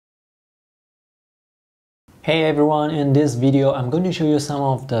Hey everyone, in this video I'm going to show you some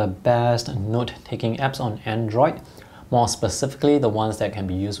of the best note-taking apps on Android, more specifically the ones that can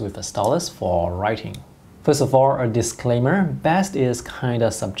be used with a stylus for writing. First of all, a disclaimer, best is kinda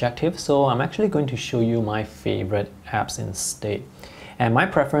subjective, so I'm actually going to show you my favorite apps instead. And my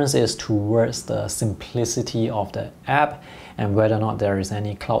preference is towards the simplicity of the app and whether or not there is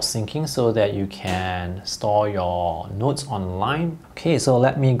any cloud syncing so that you can store your notes online. Okay, so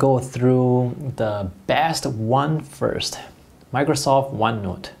let me go through the best one first. Microsoft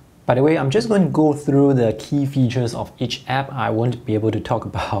OneNote. By the way, I'm just going to go through the key features of each app. I won't be able to talk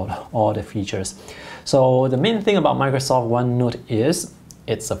about all the features. So the main thing about Microsoft OneNote is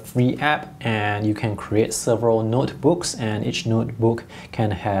it's a free app and you can create several notebooks, and each notebook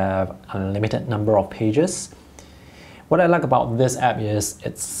can have a limited number of pages. What I like about this app is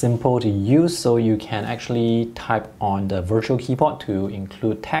it's simple to use, so you can actually type on the virtual keyboard to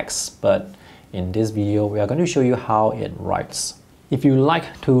include text, but in this video we are going to show you how it writes. If you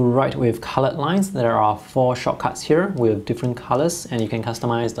like to write with colored lines, there are 4 shortcuts here with different colors and you can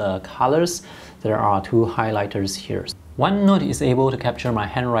customize the colors. There are 2 highlighters here. OneNote is able to capture my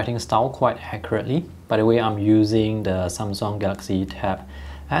handwriting style quite accurately. By the way, I'm using the Samsung Galaxy Tab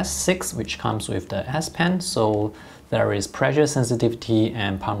S6, which comes with the S Pen, so there is pressure sensitivity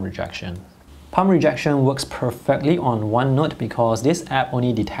and palm rejection. Palm rejection works perfectly on OneNote because this app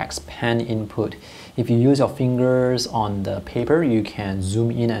only detects pen input. If you use your fingers on the paper, you can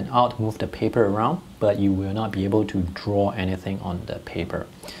zoom in and out, move the paper around, but you will not be able to draw anything on the paper.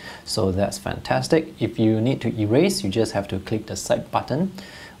 So that's fantastic. If you need to erase, you just have to click the side button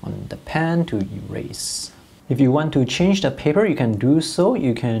on the pen to erase. If you want to change the paper, you can do so.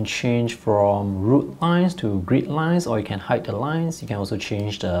 You can change from root lines to grid lines, or you can hide the lines. You can also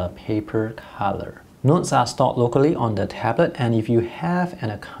change the paper color. Notes are stored locally on the tablet, and if you have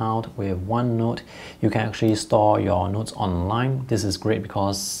an account with OneNote, you can actually store your notes online. This is great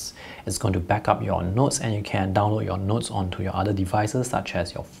because it's going to back up your notes and you can download your notes onto your other devices such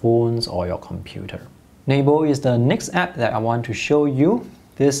as your phones or your computer. Nebo is the next app that I want to show you.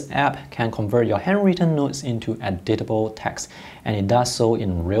 This app can convert your handwritten notes into editable text, and it does so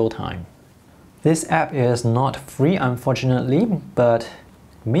in real time. This app is not free, unfortunately, but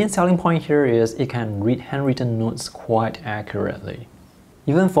the main selling point here is it can read handwritten notes quite accurately.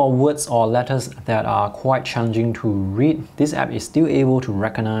 Even for words or letters that are quite challenging to read, this app is still able to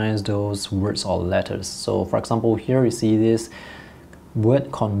recognize those words or letters. So for example, here you see this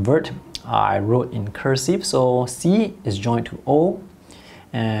word convert. I wrote in cursive, so C is joined to O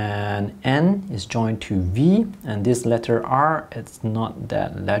and N is joined to V, and this letter R, it's not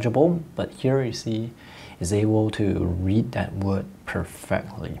that legible, but here you see is able to read that word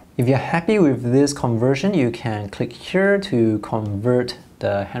perfectly. If you're happy with this conversion, you can click here to convert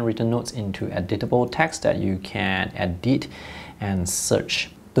the handwritten notes into editable text that you can edit and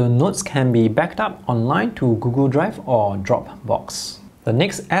search. The notes can be backed up online to Google Drive or Dropbox. The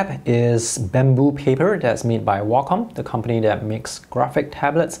next app is Bamboo Paper, that's made by Wacom, the company that makes graphic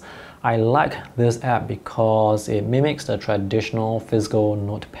tablets. I like this app because it mimics the traditional physical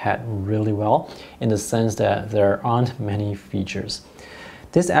notepad really well, in the sense that there aren't many features.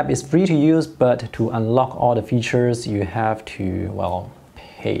 This app is free to use, but to unlock all the features you have to, well,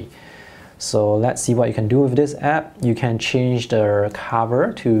 pay. So let's see what you can do with this app. You can change the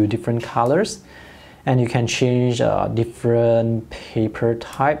cover to different colors, and you can change different paper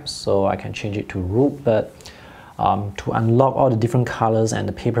types. So I can change it to root, but to unlock all the different colors and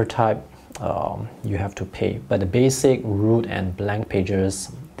the paper type, you have to pay. But the basic root and blank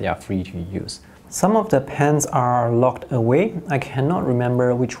pages, they are free to use. Some of the pens are locked away. I cannot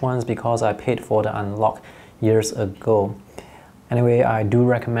remember which ones because I paid for the unlock years ago. Anyway, I do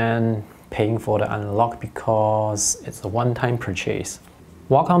recommend paying for the unlock because it's a one-time purchase.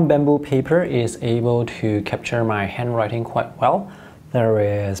 Wacom Bamboo Paper is able to capture my handwriting quite well. There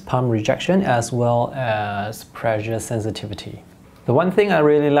is palm rejection as well as pressure sensitivity. The one thing I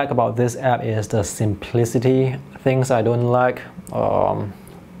really like about this app is the simplicity. Things I don't like,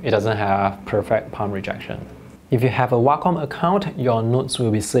 it doesn't have perfect palm rejection. If you have a Wacom account, your notes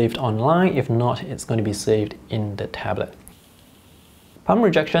will be saved online. If not, it's going to be saved in the tablet. Palm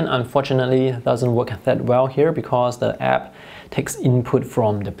rejection unfortunately doesn't work that well here because the app takes input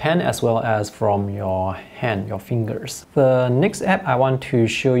from the pen as well as from your hand, your fingers. The next app I want to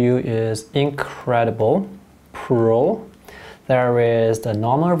show you is Inkredible Pro. There is the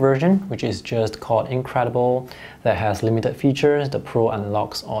normal version, which is just called Inkredible, that has limited features. The Pro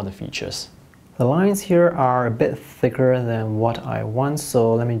unlocks all the features. The lines here are a bit thicker than what I want,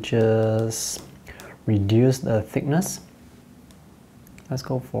 so let me just reduce the thickness. Let's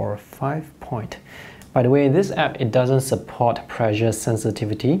go for 5 point. By the way, this app, it doesn't support pressure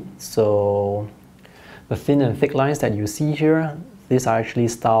sensitivity. So the thin and thick lines that you see here, these are actually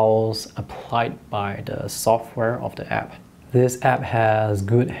styles applied by the software of the app. This app has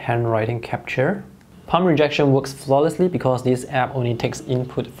good handwriting capture. Palm rejection works flawlessly because this app only takes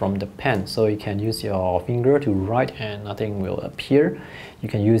input from the pen, so you can use your finger to write and nothing will appear. You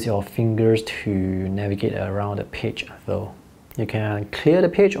can use your fingers to navigate around the page though. You can clear the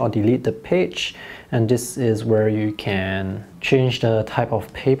page or delete the page, and this is where you can change the type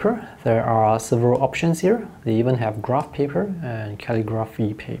of paper. There are several options here. They even have graph paper and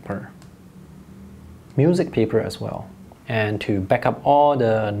calligraphy paper. Music paper as well. And to back up all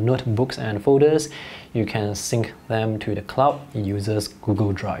the notebooks and folders, you can sync them to the cloud. It uses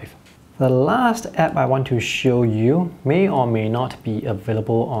Google Drive. The last app I want to show you may or may not be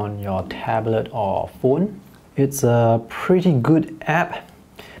available on your tablet or phone. It's a pretty good app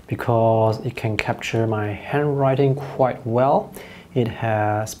because it can capture my handwriting quite well. It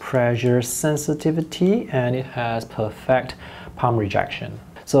has pressure sensitivity and it has perfect palm rejection.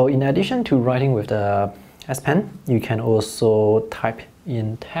 So in addition to writing with the S Pen, you can also type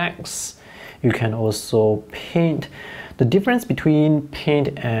in text. You can also paint. The difference between paint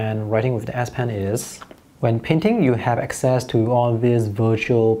and writing with the S Pen is when painting, you have access to all this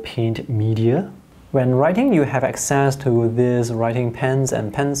virtual paint media. When writing, you have access to these writing pens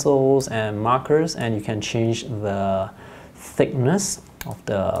and pencils and markers, and you can change the thickness of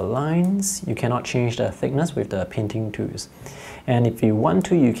the lines. You cannot change the thickness with the painting tools. And if you want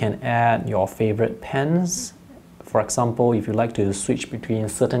to, you can add your favorite pens. For example, if you like to switch between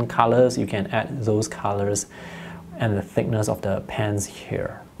certain colors, you can add those colors and the thickness of the pens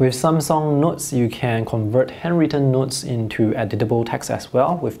here. With Samsung Notes, you can convert handwritten notes into editable text as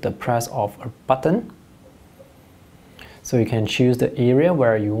well with the press of a button. So you can choose the area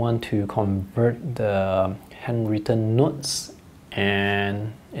where you want to convert the handwritten notes,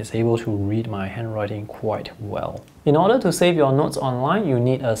 and it's able to read my handwriting quite well. In order to save your notes online, you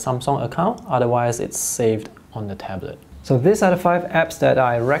need a Samsung account, otherwise it's saved on the tablet. So these are the 5 apps that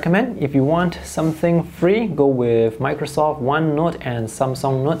I recommend. If you want something free, go with Microsoft OneNote and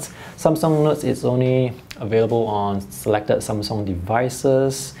Samsung Notes. Samsung Notes is only available on selected Samsung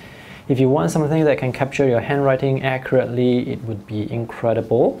devices. If you want something that can capture your handwriting accurately, it would be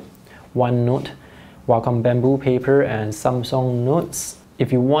Inkredible, OneNote, Wacom bamboo paper, and Samsung Notes.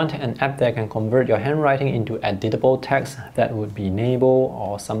 If you want an app that can convert your handwriting into editable text, that would be Nebo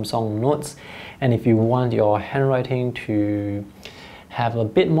or Samsung Notes. And if you want your handwriting to have a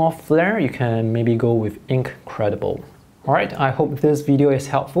bit more flair, you can maybe go with Inkredible. Alright, I hope this video is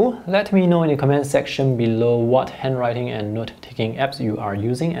helpful. Let me know in the comment section below what handwriting and note-taking apps you are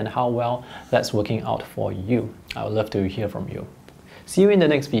using and how well that's working out for you. I would love to hear from you. See you in the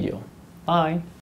next video. Bye!